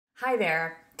Hi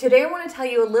there. Today I want to tell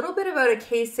you a little bit about a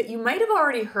case that you might have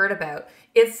already heard about.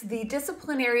 It's the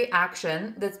disciplinary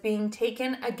action that's being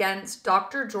taken against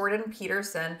Dr. Jordan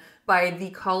Peterson by the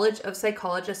College of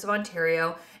Psychologists of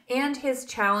Ontario and his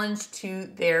challenge to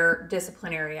their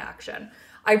disciplinary action.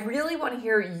 I really want to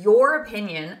hear your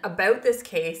opinion about this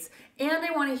case, and I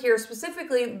want to hear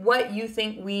specifically what you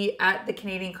think we at the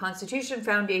Canadian Constitution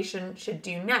Foundation should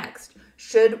do next.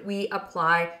 Should we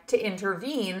apply to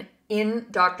intervene in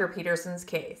Dr. Peterson's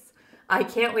case? I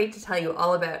can't wait to tell you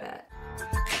all about it.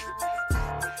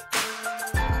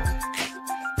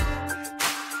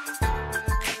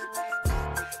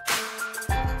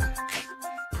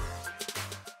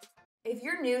 If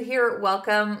you're new here,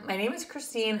 welcome. My name is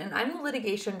Christine and I'm the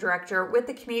litigation director with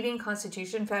the Canadian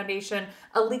Constitution Foundation,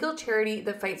 a legal charity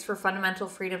that fights for fundamental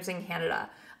freedoms in Canada.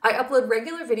 I upload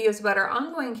regular videos about our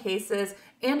ongoing cases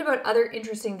and about other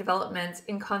interesting developments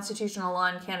in constitutional law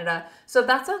in Canada. So if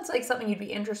that sounds like something you'd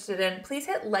be interested in, please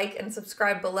hit like and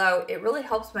subscribe below. It really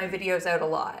helps my videos out a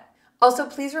lot. Also,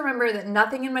 please remember that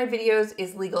nothing in my videos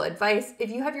is legal advice. If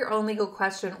you have your own legal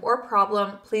question or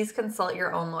problem, please consult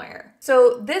your own lawyer.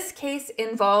 So this case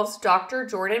involves Dr.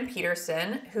 Jordan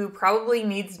Peterson, who probably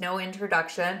needs no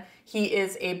introduction. He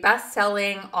is a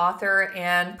best-selling author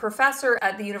and professor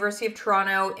at the University of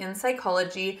Toronto in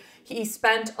psychology. He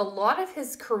spent a lot of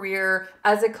his career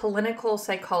as a clinical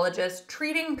psychologist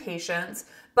treating patients,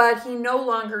 but he no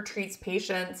longer treats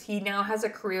patients. He now has a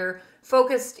career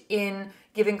focused in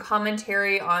giving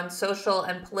commentary on social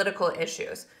and political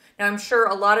issues. Now, I'm sure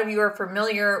a lot of you are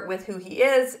familiar with who he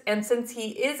is, and since he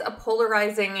is a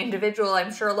polarizing individual,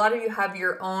 I'm sure a lot of you have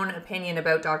your own opinion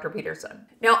about Dr. Peterson.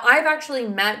 Now, I've actually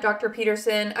met Dr.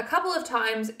 Peterson a couple of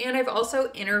times, and I've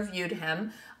also interviewed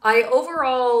him. I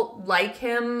overall like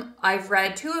him. I've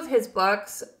read 2 of his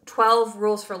books, 12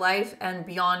 Rules for Life and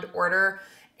Beyond Order,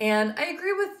 and I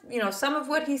agree with, some of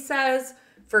what he says.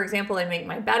 For example, I make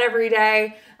my bed every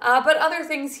day, but other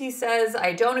things he says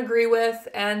I don't agree with,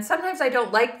 and sometimes I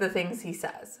don't like the things he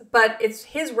says. But it's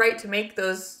his right to make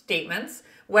those statements,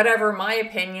 whatever my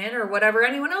opinion or whatever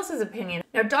anyone else's opinion.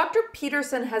 Now, Dr.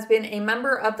 Peterson has been a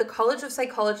member of the College of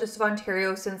Psychologists of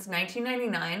Ontario since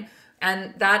 1999,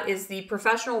 and that is the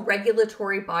professional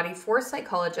regulatory body for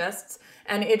psychologists,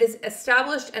 and it is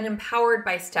established and empowered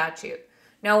by statute.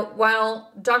 Now,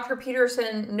 while Dr.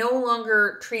 Peterson no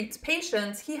longer treats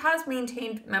patients, he has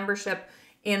maintained membership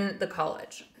in the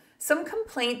college. Some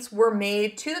complaints were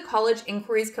made to the College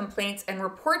Inquiries, Complaints, and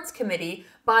Reports Committee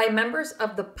by members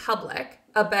of the public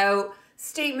about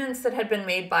statements that had been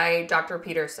made by Dr.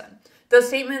 Peterson. Those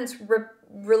statements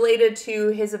related to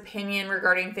his opinion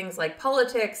regarding things like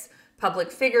politics,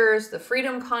 public figures, the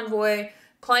Freedom Convoy,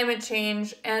 climate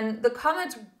change, and the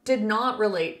comments did not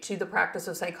relate to the practice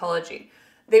of psychology.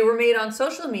 They were made on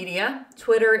social media,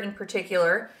 Twitter in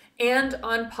particular, and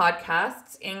on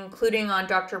podcasts, including on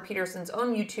Dr. Peterson's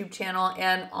own YouTube channel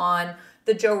and on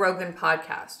the Joe Rogan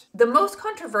podcast. The most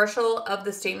controversial of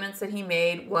the statements that he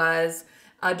made was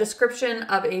a description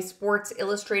of a Sports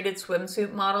Illustrated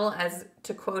swimsuit model as,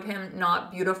 to quote him,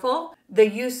 not beautiful. The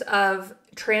use of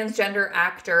transgender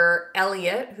actor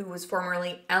Elliot, who was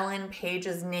formerly Ellen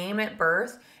Page's name at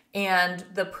birth, and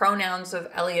the pronouns of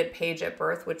Elliot Page at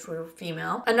birth, which were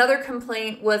female. Another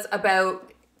complaint was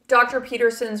about Dr.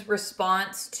 Peterson's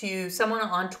response to someone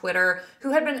on Twitter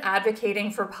who had been advocating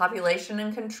for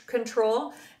population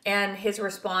control, and his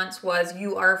response was,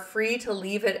 "You are free to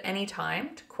leave at any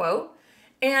time," to quote.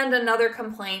 And another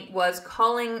complaint was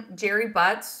calling Jerry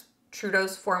Butts,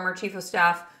 Trudeau's former chief of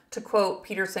staff, to quote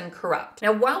Peterson, corrupt.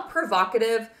 Now, while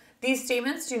provocative, these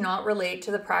statements do not relate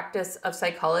to the practice of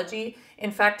psychology.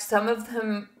 In fact, some of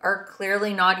them are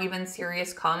clearly not even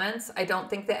serious comments. I don't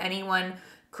think that anyone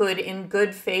could, in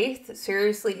good faith,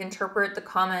 seriously interpret the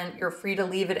comment, "You're free to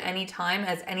leave at any time,"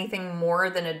 as anything more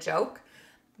than a joke.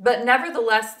 But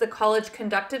nevertheless, the college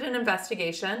conducted an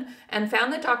investigation and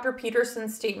found that Dr.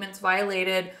 Peterson's statements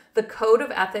violated the Code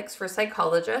of Ethics for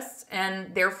Psychologists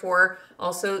and therefore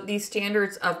also the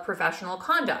standards of professional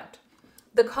conduct.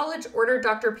 The college ordered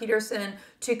Dr. Peterson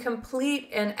to complete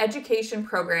an education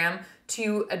program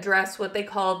to address what they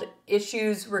called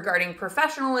issues regarding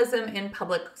professionalism in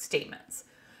public statements.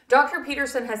 Dr.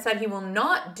 Peterson has said he will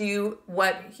not do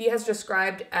what he has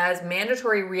described as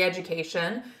mandatory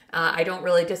re-education. I don't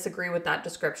really disagree with that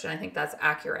description. I think that's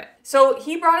accurate. So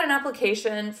he brought an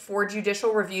application for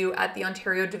judicial review at the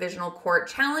Ontario Divisional Court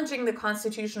challenging the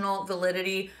constitutional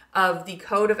validity of the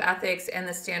Code of Ethics and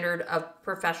the standard of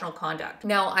professional conduct.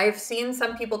 Now, I've seen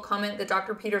some people comment that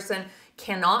Dr. Peterson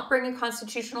cannot bring a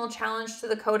constitutional challenge to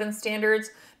the code and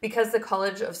standards because the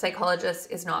College of Psychologists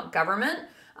is not government.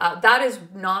 That is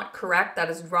not correct. That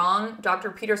is wrong.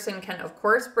 Dr. Peterson can, of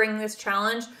course, bring this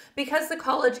challenge because the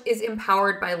college is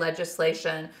empowered by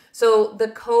legislation. So the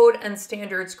code and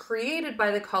standards created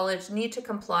by the college need to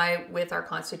comply with our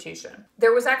Constitution.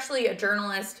 There was actually a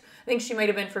journalist, I think she might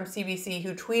have been from CBC,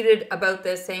 who tweeted about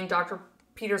this saying Dr.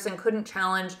 Peterson couldn't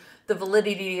challenge the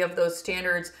validity of those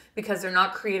standards because they're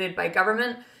not created by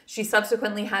government. She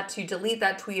subsequently had to delete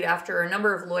that tweet after a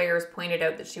number of lawyers pointed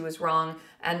out that she was wrong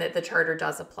and that the charter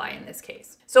does apply in this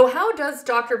case. So how does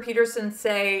Dr. Peterson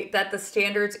say that the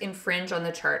standards infringe on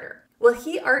the charter? Well,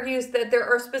 he argues that there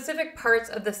are specific parts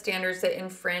of the standards that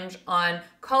infringe on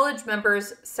college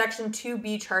members' Section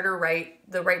 2B charter right,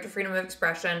 the right to freedom of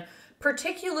expression,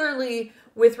 particularly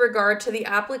with regard to the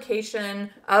application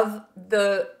of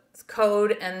the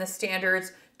code and the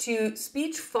standards to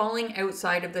speech falling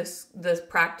outside of this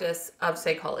practice of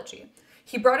psychology.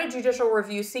 He brought a judicial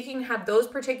review seeking to have those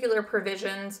particular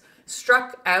provisions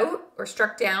struck out or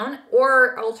struck down,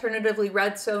 or alternatively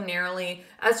read so narrowly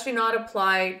as to not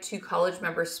apply to college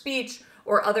members' speech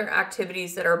or other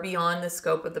activities that are beyond the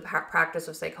scope of the practice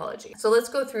of psychology. So let's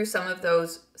go through some of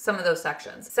those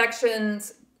sections.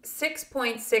 Sections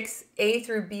 6.6a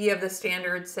through b of the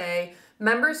standards say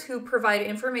members who provide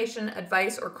information,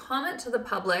 advice, or comment to the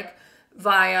public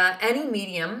via any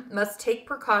medium must take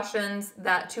precautions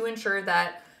to ensure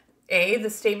that A, the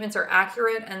statements are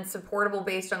accurate and supportable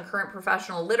based on current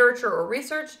professional literature or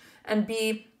research, and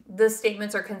B, the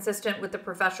statements are consistent with the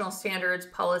professional standards,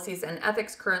 policies, and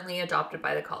ethics currently adopted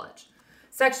by the college.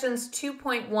 Sections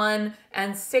 2.1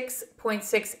 and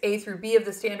 6.6a through b of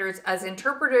the standards, as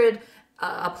interpreted,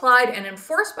 applied, and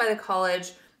enforced by the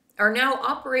college, are now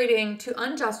operating to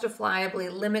unjustifiably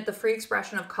limit the free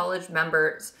expression of college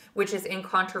members, which is in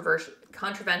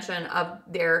contravention of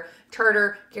their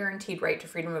charter guaranteed right to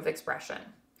freedom of expression.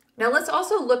 Now let's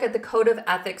also look at the Code of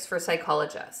Ethics for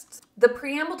Psychologists. The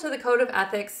preamble to the Code of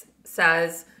Ethics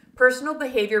says, personal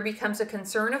behavior becomes a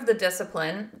concern of the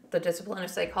discipline of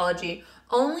psychology,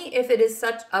 only if it is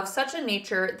of such a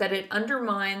nature that it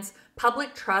undermines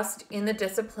public trust in the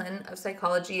discipline of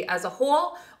psychology as a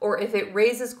whole, or if it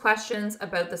raises questions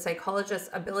about the psychologist's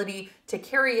ability to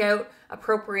carry out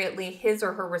appropriately his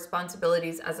or her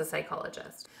responsibilities as a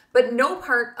psychologist. But no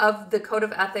part of the Code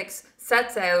of Ethics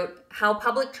sets out how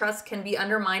public trust can be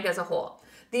undermined as a whole.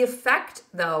 The effect,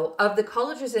 though, of the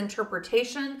college's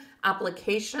interpretation,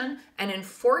 application, and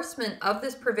enforcement of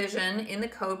this provision in the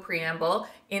code preamble,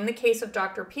 in the case of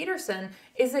Dr. Peterson,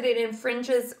 is that it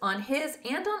infringes on his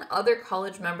and on other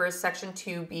college members' Section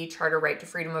 2B charter right to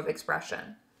freedom of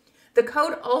expression. The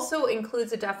code also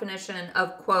includes a definition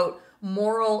of, quote,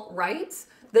 moral rights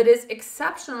that is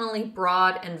exceptionally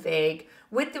broad and vague,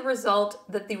 with the result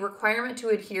that the requirement to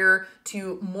adhere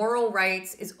to moral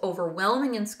rights is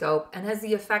overwhelming in scope and has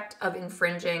the effect of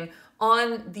infringing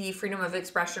on the freedom of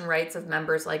expression rights of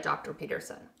members like Dr.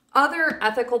 Peterson. Other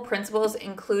ethical principles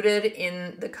included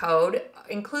in the code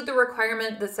include the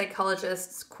requirement that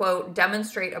psychologists, quote,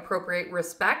 demonstrate appropriate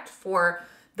respect for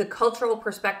the cultural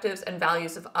perspectives and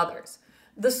values of others.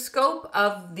 The scope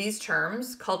of these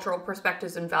terms, cultural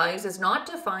perspectives and values, is not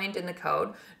defined in the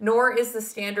code, nor is the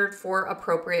standard for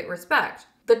appropriate respect.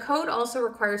 The code also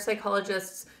requires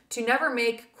psychologists to never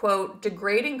make, quote,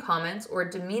 degrading comments or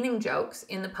demeaning jokes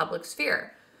in the public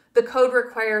sphere. The code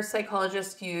requires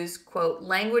psychologists to use, quote,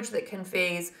 language that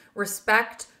conveys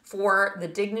respect for the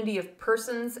dignity of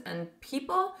persons and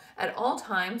people at all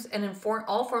times and in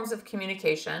all forms of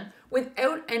communication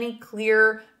without any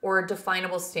clear or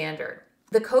definable standard.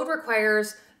 The code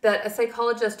requires that a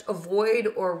psychologist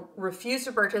avoid or refuse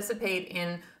to participate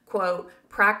in, quote,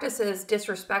 practices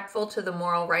disrespectful to the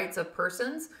moral rights of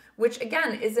persons, which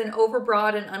again is an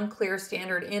overbroad and unclear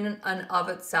standard in and of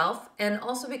itself, and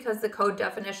also because the code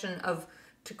definition of,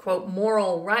 to quote,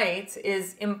 moral rights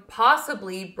is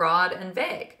impossibly broad and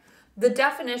vague. The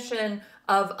definition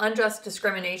of unjust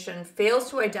discrimination fails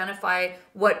to identify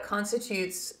what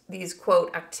constitutes these,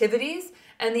 quote, activities,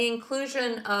 and the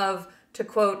inclusion of, to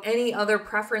quote, any other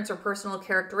preference or personal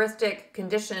characteristic,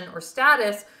 condition, or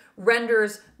status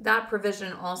renders that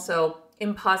provision also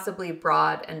impossibly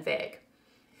broad and vague.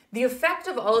 The effect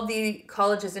of all of the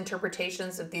college's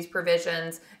interpretations of these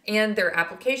provisions and their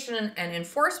application and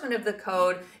enforcement of the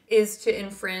code is to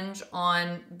infringe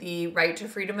on the right to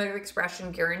freedom of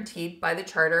expression guaranteed by the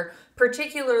charter,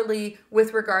 particularly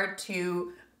with regard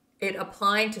to it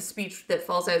applying to speech that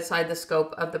falls outside the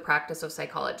scope of the practice of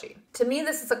psychology. To me,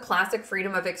 this is a classic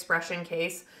freedom of expression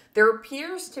case. There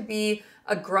appears to be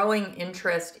a growing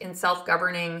interest in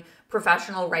self-governing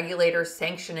professional regulators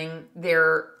sanctioning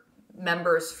their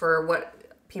members for what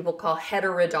people call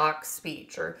heterodox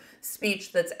speech, or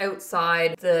speech that's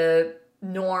outside the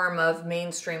norm of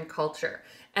mainstream culture.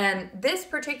 And this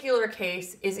particular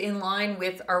case is in line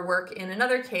with our work in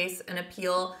another case, an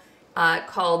appeal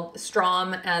called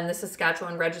Strom and the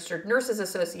Saskatchewan Registered Nurses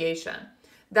Association.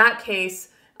 That case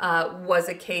was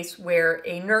a case where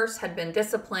a nurse had been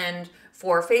disciplined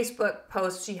for Facebook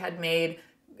posts she had made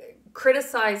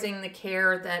criticizing the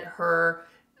care that her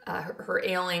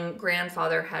ailing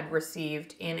grandfather had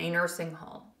received in a nursing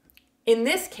home. In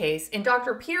this case, in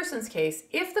Dr. Peterson's case,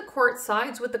 if the court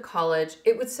sides with the college,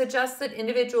 it would suggest that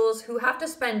individuals who have to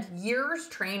spend years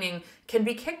training can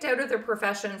be kicked out of their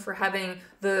profession for having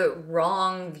the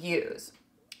wrong views.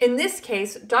 In this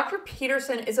case, Dr.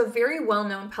 Peterson is a very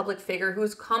well-known public figure who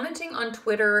is commenting on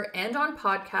Twitter and on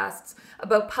podcasts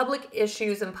about public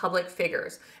issues and public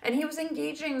figures, and he was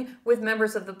engaging with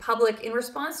members of the public in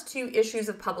response to issues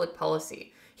of public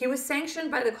policy. He was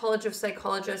sanctioned by the College of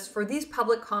Psychologists for these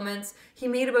public comments he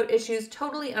made about issues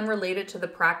totally unrelated to the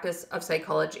practice of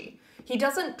psychology. He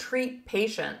doesn't treat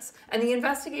patients, and the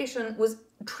investigation was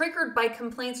triggered by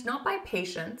complaints not by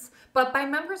patients, but by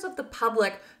members of the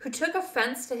public who took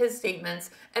offense to his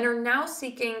statements and are now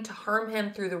seeking to harm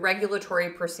him through the regulatory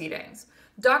proceedings.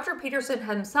 Dr. Peterson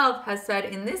himself has said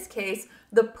in this case,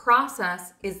 the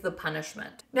process is the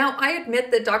punishment. Now, I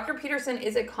admit that Dr. Peterson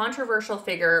is a controversial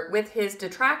figure with his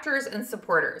detractors and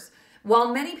supporters.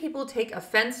 While many people take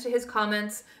offense to his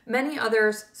comments, many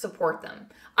others support them.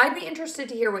 I'd be interested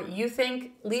to hear what you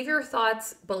think. Leave your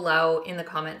thoughts below in the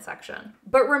comment section.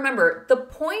 But remember, the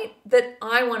point that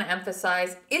I want to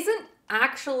emphasize isn't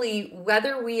actually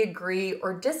whether we agree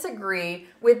or disagree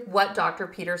with what Dr.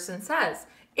 Peterson says.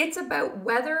 It's about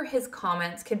whether his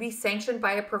comments can be sanctioned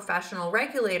by a professional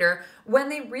regulator when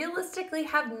they realistically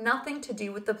have nothing to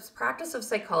do with the practice of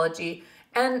psychology,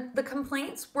 and the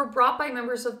complaints were brought by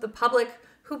members of the public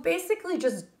who basically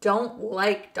just don't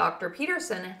like Dr.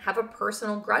 Peterson and have a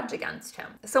personal grudge against him.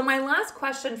 So my last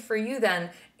question for you then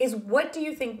is, what do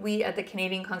you think we at the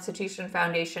Canadian Constitution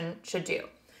Foundation should do?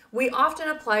 We often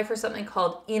apply for something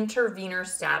called intervenor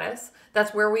status.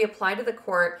 That's where we apply to the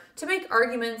court to make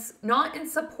arguments not in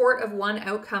support of one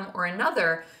outcome or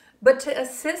another, but to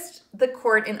assist the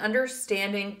court in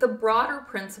understanding the broader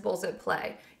principles at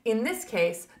play. In this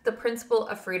case, the principle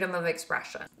of freedom of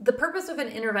expression. The purpose of an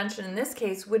intervention in this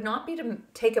case would not be to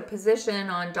take a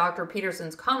position on Dr.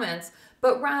 Peterson's comments,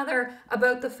 but rather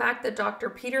about the fact that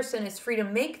Dr. Peterson is free to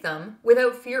make them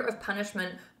without fear of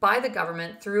punishment by the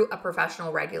government through a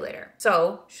professional regulator.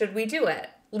 So, should we do it?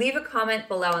 Leave a comment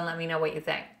below and let me know what you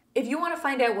think. If you want to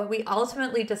find out what we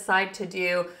ultimately decide to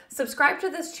do, subscribe to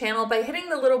this channel by hitting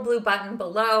the little blue button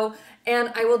below,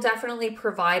 and I will definitely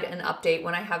provide an update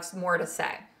when I have some more to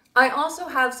say. I also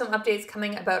have some updates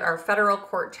coming about our federal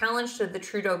court challenge to the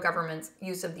Trudeau government's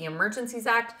use of the Emergencies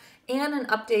Act, and an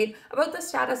update about the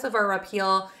status of our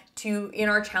appeal in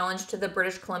our challenge to the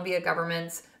British Columbia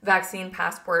government's vaccine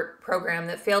passport program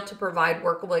that failed to provide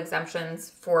workable exemptions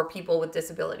for people with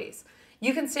disabilities.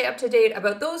 You can stay up to date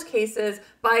about those cases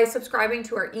by subscribing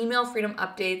to our email freedom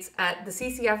updates at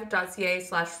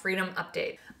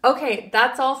theccf.ca/freedom-update. Okay,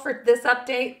 that's all for this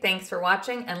update. Thanks for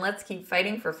watching, and let's keep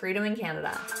fighting for freedom in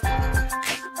Canada.